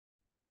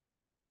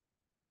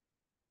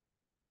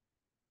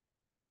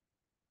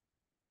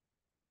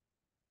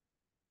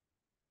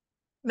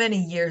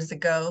Many years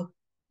ago,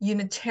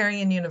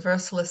 Unitarian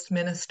Universalist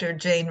minister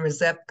Jane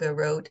Rzepka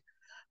wrote,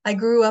 I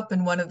grew up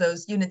in one of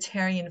those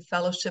Unitarian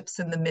fellowships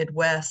in the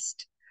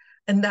Midwest,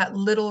 and that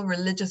little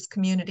religious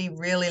community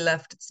really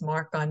left its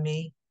mark on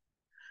me.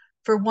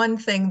 For one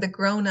thing, the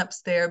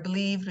grown-ups there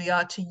believed we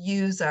ought to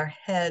use our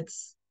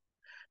heads.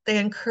 They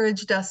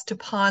encouraged us to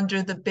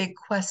ponder the big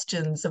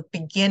questions of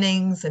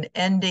beginnings and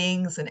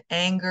endings and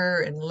anger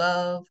and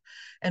love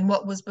and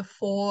what was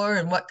before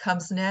and what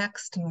comes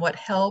next and what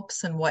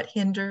helps and what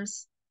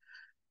hinders.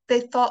 They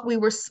thought we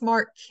were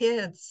smart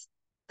kids.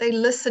 They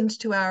listened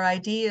to our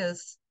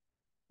ideas.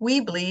 We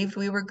believed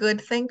we were good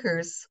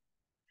thinkers.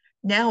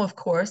 Now, of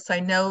course,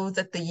 I know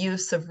that the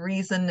use of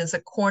reason is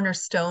a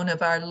cornerstone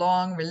of our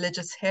long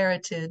religious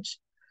heritage,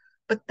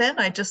 but then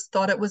I just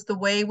thought it was the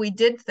way we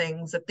did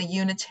things at the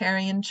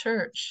Unitarian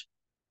Church.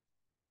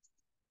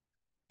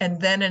 And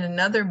then in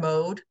another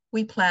mode,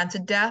 we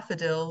planted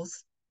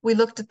daffodils. We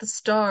looked at the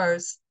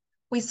stars.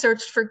 We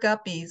searched for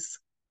guppies.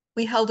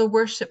 We held a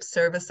worship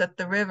service at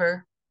the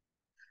river.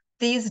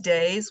 These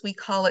days, we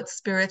call it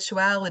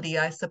spirituality,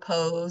 I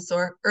suppose,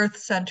 or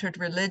earth-centered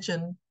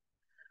religion.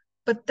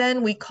 But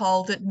then we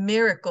called it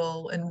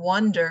miracle and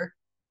wonder,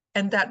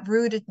 and that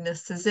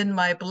rootedness is in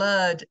my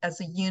blood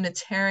as a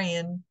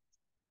Unitarian.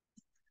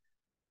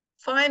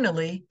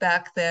 Finally,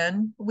 back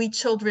then, we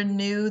children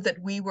knew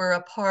that we were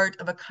a part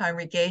of a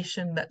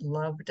congregation that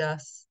loved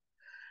us.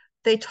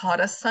 They taught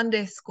us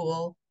Sunday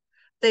school.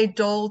 They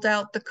doled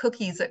out the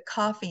cookies at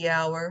coffee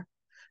hour.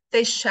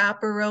 They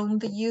chaperoned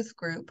the youth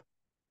group.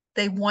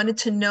 They wanted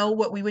to know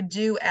what we would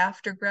do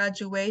after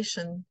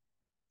graduation.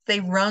 They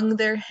wrung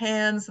their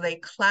hands, they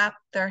clapped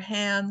their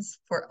hands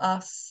for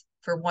us,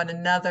 for one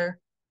another.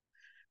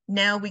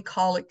 Now we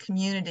call it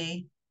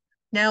community.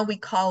 Now we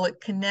call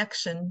it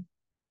connection.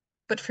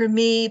 But for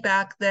me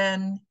back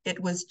then, it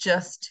was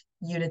just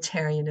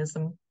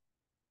Unitarianism.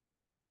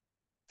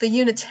 The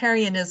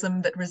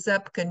Unitarianism that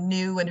Rzepka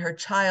knew in her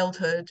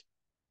childhood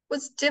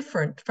was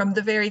different from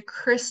the very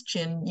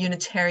Christian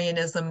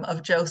Unitarianism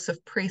of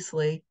Joseph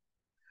Priestley,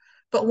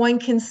 but one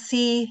can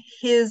see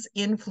his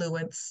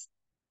influence.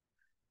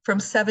 From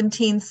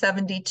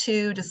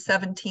 1772 to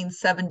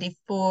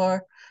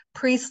 1774,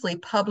 Priestley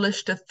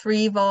published a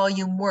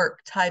 3-volume work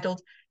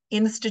titled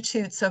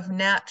Institutes of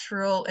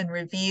Natural and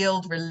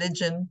Revealed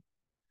Religion.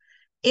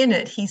 In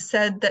it, he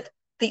said that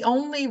the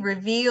only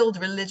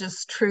revealed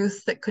religious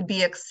truths that could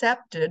be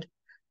accepted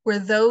were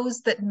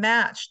those that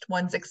matched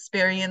one's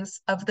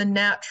experience of the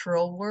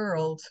natural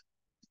world.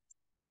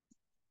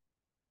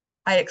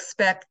 I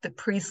expect that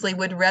Priestley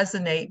would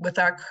resonate with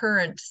our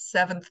current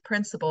 7th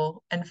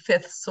principle and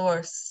 5th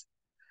source.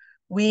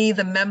 We,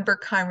 the member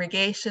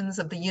congregations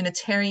of the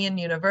Unitarian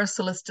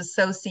Universalist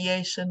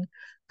Association,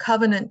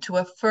 covenant to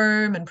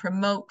affirm and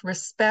promote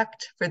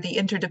respect for the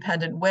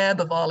interdependent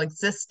web of all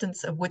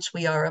existence of which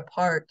we are a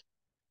part.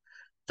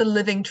 The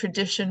living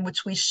tradition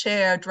which we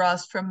share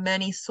draws from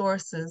many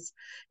sources,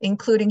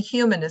 including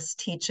humanist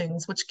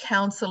teachings, which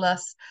counsel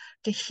us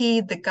to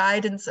heed the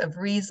guidance of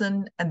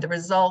reason and the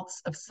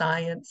results of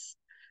science,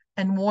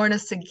 and warn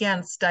us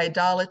against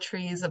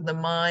idolatries of the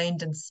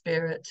mind and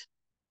spirit.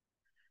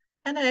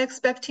 And I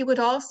expect he would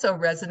also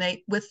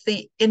resonate with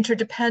the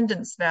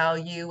interdependence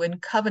value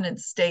and covenant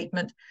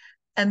statement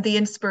and the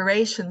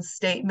inspiration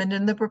statement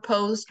in the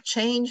proposed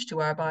change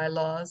to our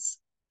bylaws.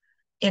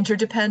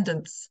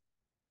 Interdependence.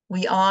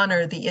 We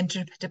honor the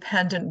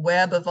interdependent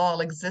web of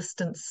all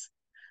existence.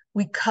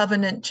 We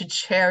covenant to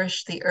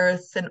cherish the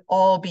earth and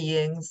all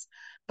beings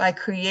by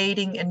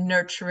creating and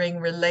nurturing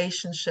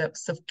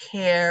relationships of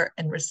care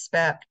and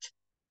respect.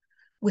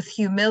 With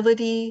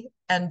humility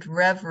and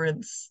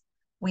reverence,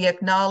 we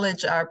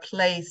acknowledge our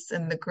place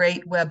in the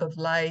great web of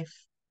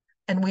life,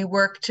 and we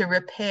work to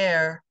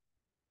repair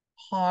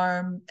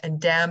harm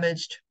and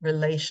damaged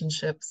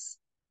relationships.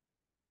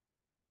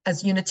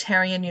 As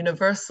Unitarian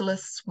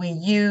Universalists, we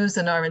use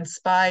and are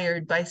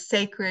inspired by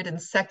sacred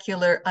and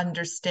secular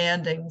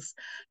understandings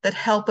that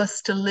help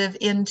us to live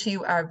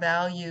into our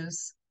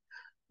values.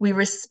 We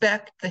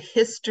respect the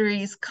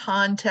histories,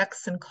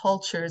 contexts, and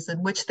cultures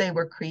in which they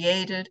were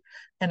created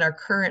and are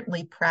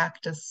currently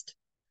practiced.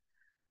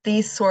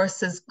 These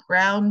sources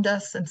ground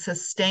us and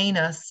sustain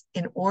us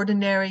in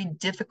ordinary,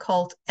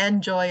 difficult,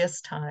 and joyous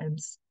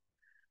times.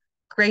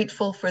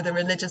 Grateful for the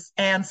religious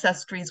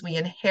ancestries we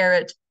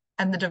inherit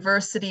and the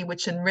diversity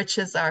which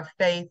enriches our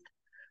faith,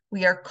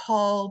 we are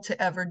called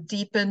to ever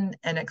deepen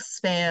and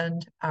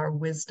expand our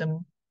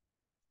wisdom.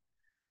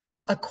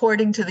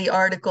 According to the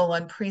article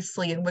on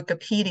Priestley in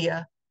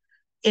Wikipedia,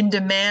 in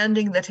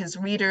demanding that his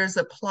readers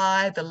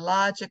apply the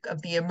logic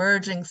of the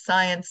emerging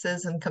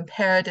sciences and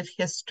comparative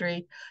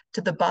history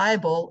to the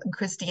Bible and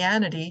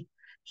Christianity,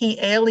 he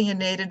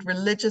alienated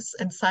religious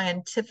and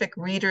scientific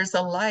readers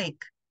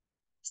alike.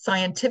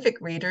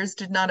 Scientific readers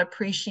did not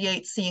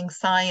appreciate seeing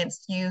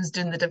science used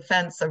in the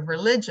defense of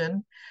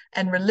religion,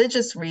 and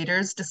religious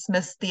readers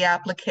dismissed the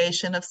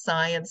application of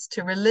science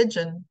to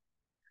religion.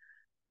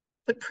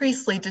 But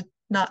Priestley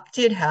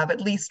did have at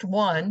least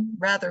one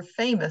rather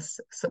famous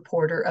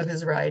supporter of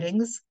his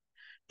writings.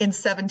 In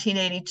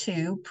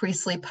 1782,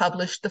 Priestley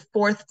published the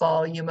fourth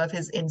volume of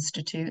his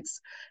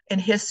Institutes, An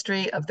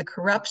History of the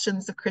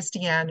Corruptions of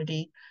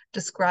Christianity,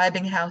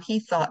 describing how he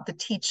thought the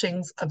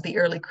teachings of the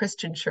early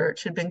Christian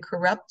church had been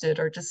corrupted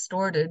or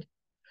distorted.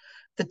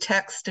 The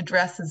text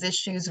addresses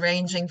issues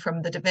ranging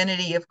from the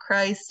divinity of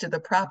Christ to the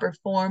proper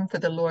form for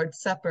the Lord's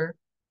Supper.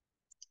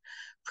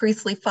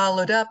 Priestley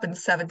followed up in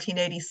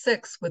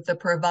 1786 with the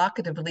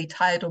provocatively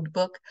titled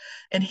book,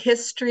 An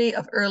History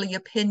of Early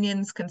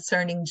Opinions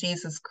Concerning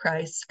Jesus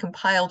Christ,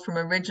 compiled from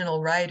original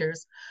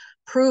writers,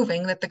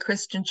 proving that the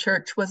Christian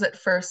church was at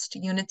first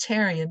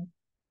Unitarian.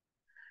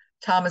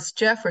 Thomas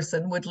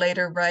Jefferson would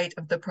later write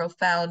of the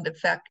profound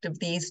effect of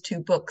these two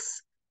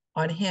books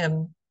on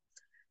him.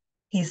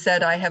 He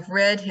said, I have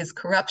read his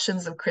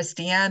Corruptions of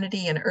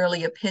Christianity and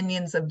Early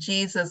Opinions of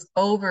Jesus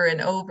over and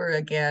over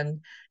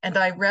again, and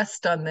I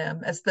rest on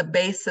them as the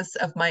basis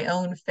of my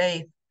own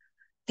faith.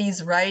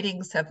 These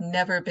writings have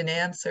never been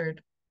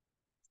answered.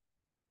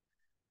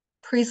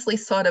 Priestley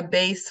sought a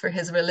base for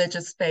his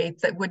religious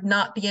faith that would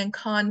not be in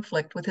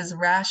conflict with his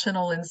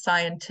rational and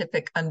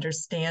scientific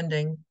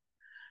understanding.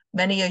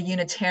 Many a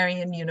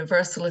Unitarian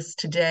Universalist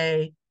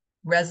today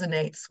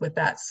resonates with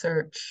that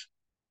search.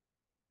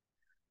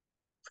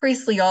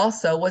 Priestley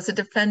also was a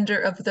defender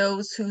of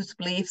those whose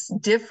beliefs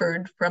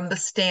differed from the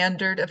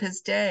standard of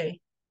his day.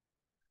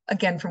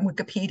 Again, from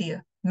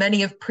Wikipedia,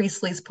 many of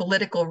Priestley's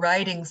political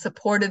writings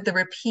supported the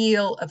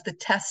repeal of the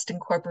Test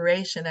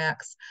Incorporation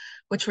Acts,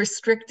 which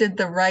restricted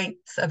the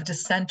rights of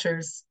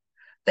dissenters.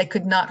 They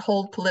could not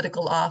hold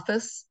political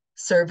office,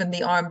 serve in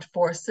the armed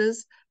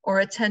forces, or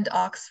attend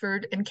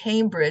Oxford and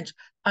Cambridge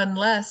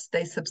unless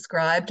they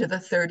subscribed to the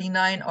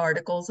 39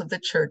 Articles of the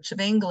Church of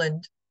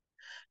England.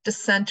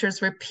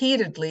 Dissenters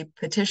repeatedly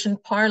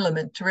petitioned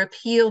Parliament to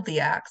repeal the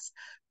acts,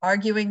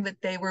 arguing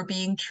that they were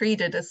being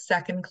treated as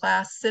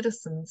second-class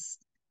citizens.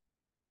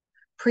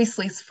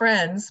 Priestley's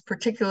friends,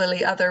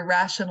 particularly other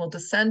rational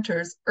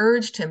dissenters,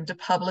 urged him to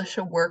publish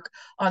a work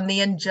on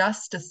the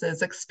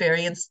injustices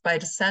experienced by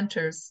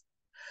dissenters.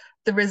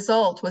 The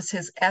result was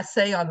his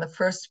Essay on the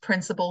First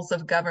Principles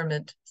of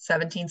Government,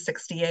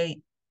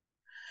 1768.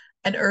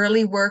 An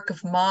early work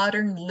of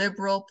modern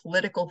liberal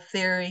political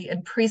theory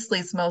and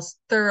Priestley's most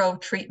thorough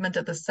treatment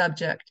of the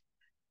subject.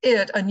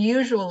 It,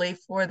 unusually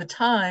for the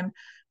time,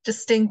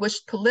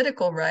 distinguished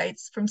political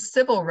rights from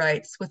civil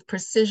rights with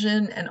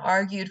precision and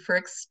argued for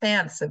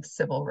expansive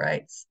civil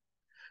rights.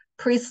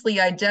 Priestley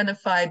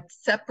identified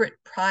separate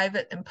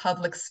private and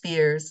public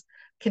spheres,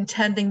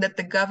 contending that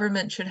the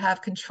government should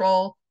have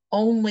control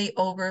only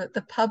over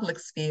the public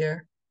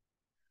sphere.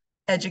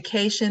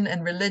 Education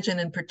and religion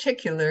in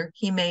particular,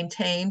 he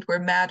maintained, were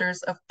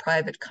matters of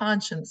private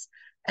conscience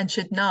and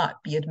should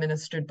not be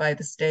administered by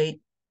the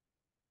state.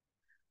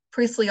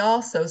 Priestley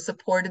also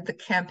supported the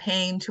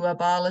campaign to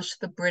abolish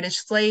the British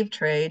slave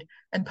trade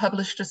and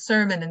published a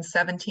sermon in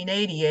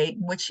 1788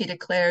 in which he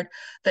declared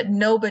that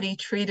nobody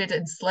treated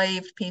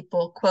enslaved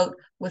people, quote,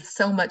 with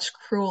so much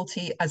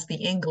cruelty as the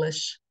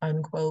English,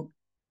 unquote.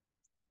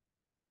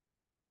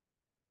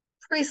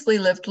 Priestley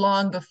lived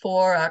long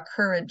before our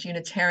current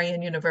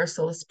Unitarian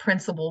Universalist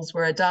principles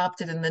were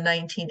adopted in the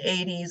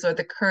 1980s or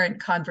the current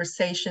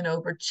conversation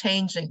over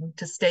changing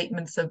to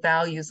statements of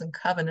values and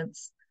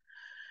covenants.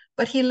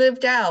 But he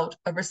lived out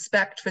a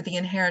respect for the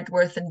inherent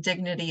worth and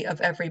dignity of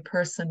every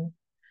person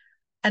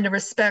and a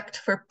respect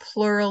for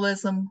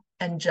pluralism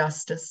and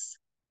justice.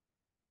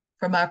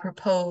 From our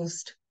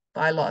proposed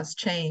bylaws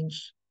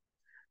change.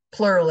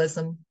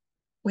 Pluralism.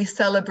 We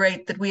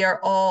celebrate that we are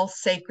all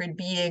sacred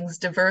beings,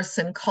 diverse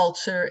in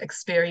culture,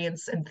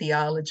 experience, and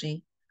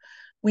theology.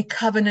 We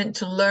covenant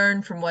to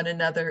learn from one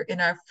another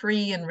in our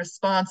free and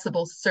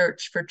responsible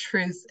search for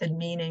truth and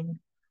meaning.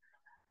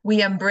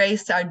 We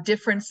embrace our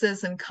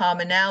differences and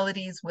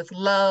commonalities with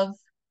love,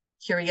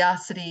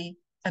 curiosity,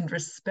 and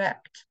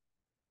respect.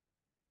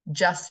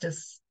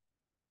 Justice.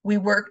 We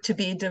work to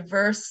be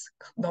diverse,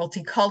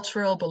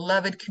 multicultural,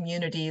 beloved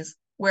communities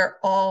where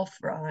all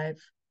thrive.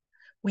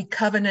 We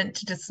covenant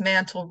to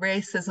dismantle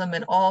racism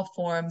and all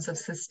forms of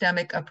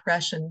systemic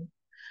oppression.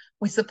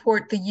 We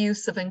support the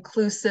use of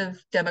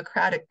inclusive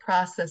democratic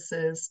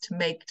processes to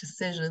make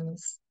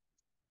decisions.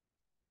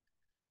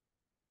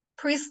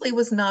 Priestley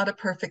was not a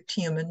perfect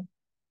human.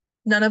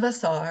 None of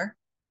us are.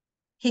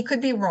 He could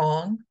be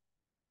wrong.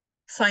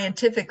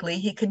 Scientifically,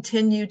 he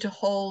continued to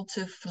hold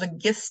to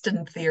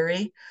phlogiston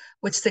theory,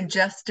 which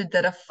suggested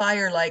that a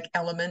fire-like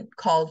element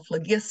called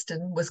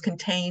phlogiston was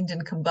contained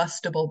in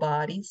combustible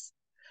bodies.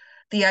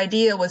 The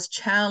idea was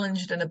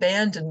challenged and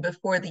abandoned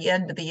before the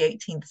end of the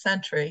 18th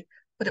century,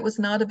 but it was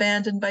not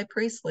abandoned by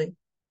Priestley.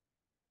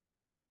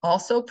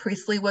 Also,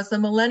 Priestley was a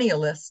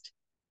millennialist.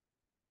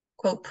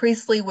 Quote,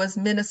 Priestley was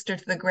minister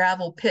to the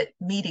Gravel Pit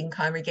Meeting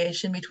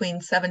Congregation between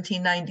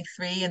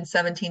 1793 and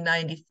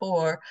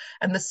 1794,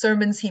 and the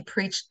sermons he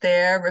preached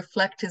there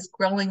reflect his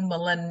growing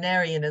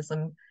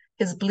millenarianism,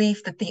 his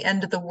belief that the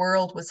end of the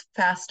world was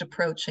fast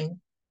approaching.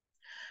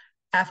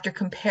 After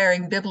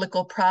comparing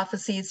biblical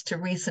prophecies to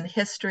recent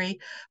history,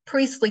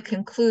 Priestley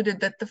concluded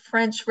that the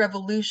French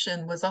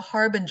Revolution was a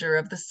harbinger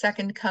of the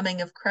second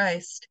coming of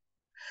Christ.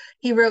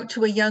 He wrote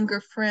to a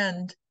younger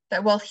friend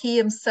that while he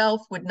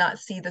himself would not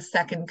see the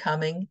second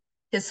coming,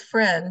 his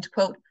friend,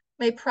 quote,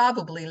 may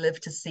probably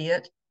live to see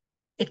it.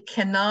 It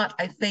cannot,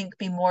 I think,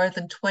 be more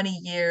than 20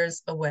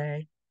 years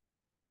away.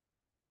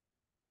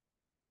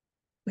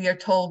 We are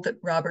told that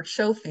Robert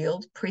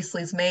Schofield,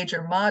 Priestley's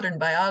major modern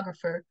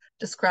biographer,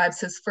 describes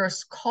his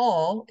first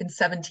call in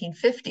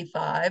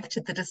 1755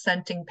 to the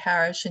dissenting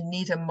parish in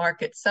Needham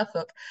Market,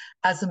 Suffolk,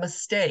 as a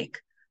mistake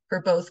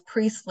for both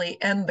Priestley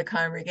and the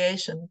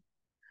congregation.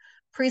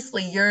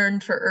 Priestley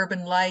yearned for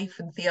urban life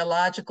and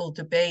theological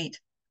debate,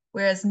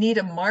 whereas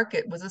Needham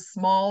Market was a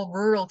small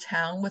rural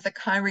town with a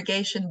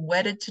congregation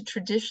wedded to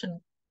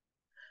tradition.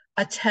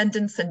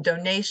 Attendance and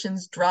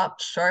donations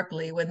dropped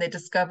sharply when they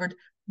discovered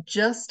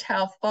just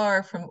how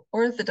far from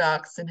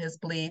orthodox in his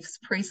beliefs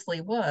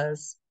Priestley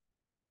was.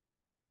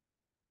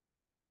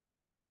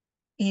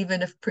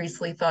 Even if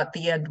Priestley thought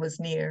the end was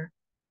near,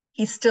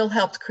 he still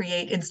helped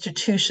create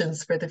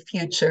institutions for the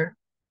future.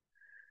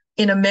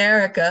 In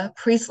America,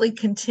 Priestley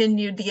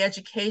continued the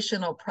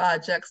educational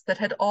projects that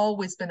had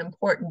always been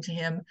important to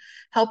him,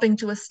 helping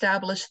to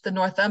establish the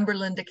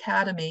Northumberland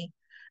Academy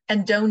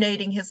and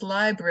donating his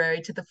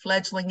library to the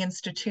fledgling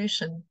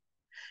institution.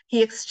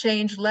 He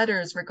exchanged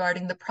letters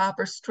regarding the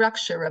proper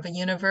structure of a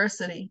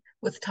university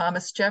with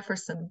Thomas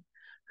Jefferson,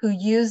 who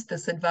used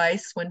this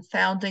advice when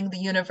founding the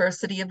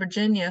University of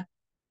Virginia.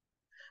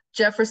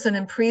 Jefferson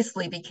and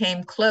Priestley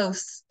became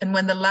close, and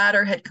when the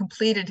latter had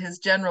completed his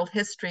general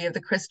history of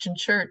the Christian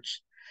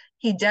Church,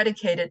 he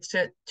dedicated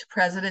it to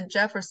President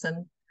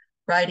Jefferson,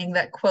 writing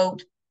that,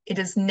 quote, "It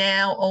is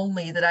now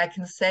only that I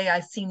can say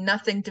I see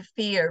nothing to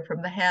fear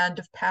from the hand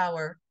of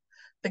power,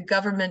 the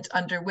government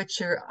under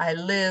which I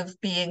live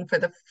being for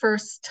the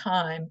first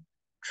time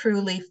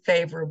truly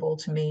favorable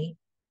to me,"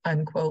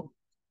 unquote.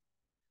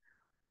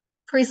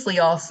 Priestley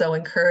also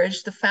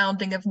encouraged the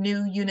founding of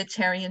new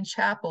Unitarian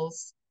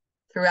chapels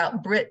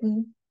throughout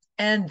Britain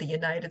and the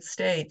United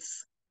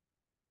States.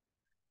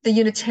 The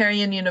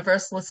Unitarian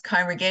Universalist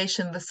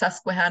congregation of the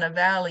Susquehanna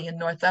Valley in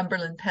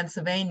Northumberland,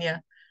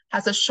 Pennsylvania,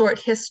 has a short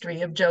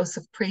history of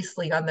Joseph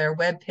Priestley on their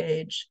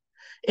webpage.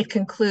 It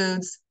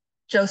concludes,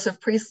 Joseph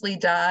Priestley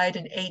died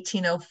in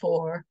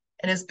 1804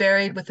 and is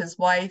buried with his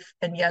wife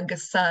and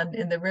youngest son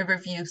in the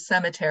Riverview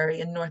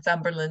Cemetery in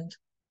Northumberland.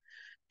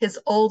 His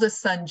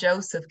oldest son,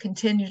 Joseph,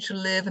 continued to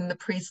live in the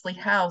Priestley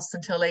house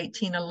until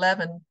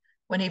 1811,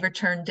 when he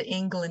returned to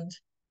England.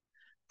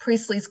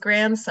 Priestley's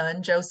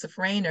grandson, Joseph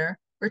Rayner,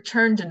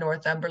 returned to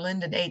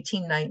Northumberland in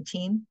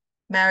 1819,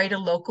 married a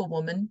local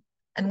woman,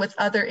 and with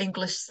other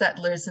English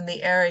settlers in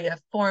the area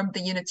formed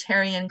the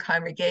Unitarian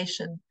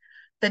congregation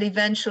that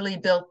eventually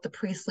built the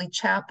Priestley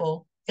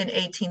Chapel in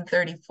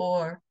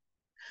 1834.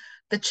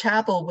 The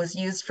chapel was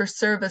used for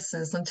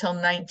services until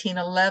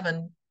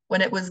 1911,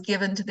 when it was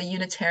given to the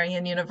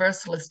Unitarian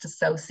Universalist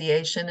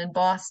Association in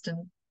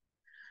Boston.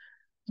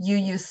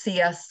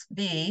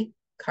 UUCSV,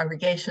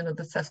 Congregation of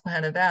the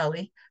Susquehanna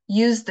Valley,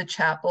 used the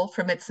chapel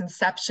from its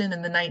inception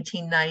in the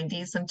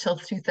 1990s until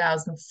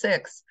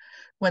 2006,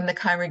 when the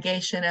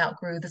congregation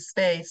outgrew the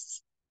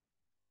space.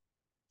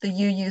 The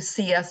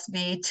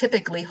UUCSV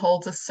typically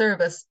holds a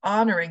service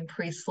honoring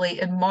Priestley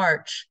in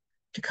March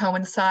to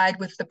coincide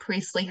with the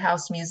Priestley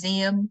House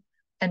Museum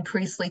and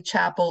Priestley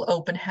Chapel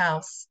Open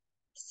House,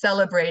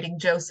 celebrating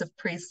Joseph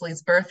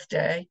Priestley's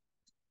birthday.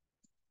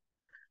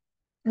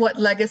 What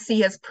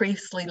legacy has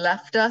Priestley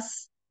left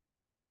us?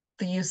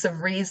 The use of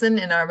reason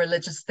in our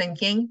religious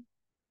thinking,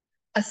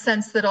 a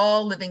sense that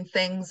all living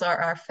things are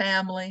our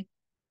family,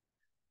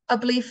 a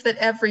belief that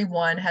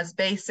everyone has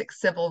basic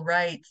civil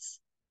rights,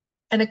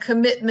 and a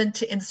commitment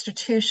to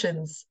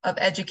institutions of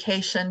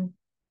education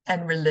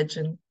and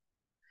religion.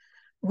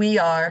 We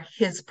are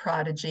his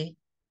prodigy.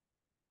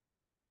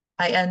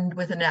 I end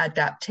with an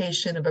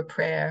adaptation of a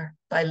prayer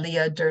by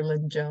Leah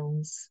Derlin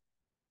Jones.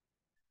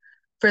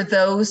 For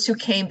those who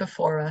came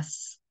before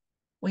us,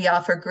 we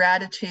offer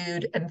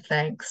gratitude and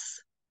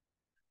thanks.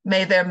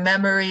 May their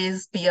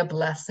memories be a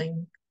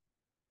blessing.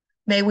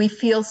 May we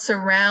feel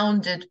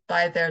surrounded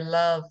by their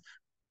love.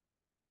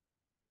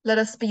 Let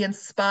us be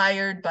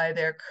inspired by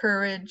their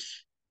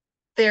courage,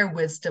 their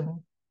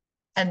wisdom,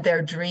 and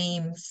their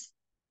dreams.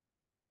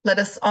 Let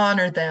us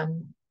honor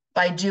them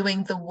by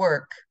doing the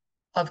work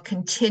of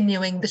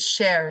continuing the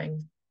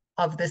sharing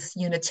of this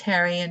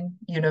Unitarian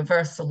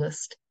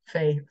Universalist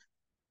faith.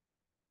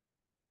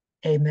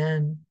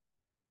 Amen.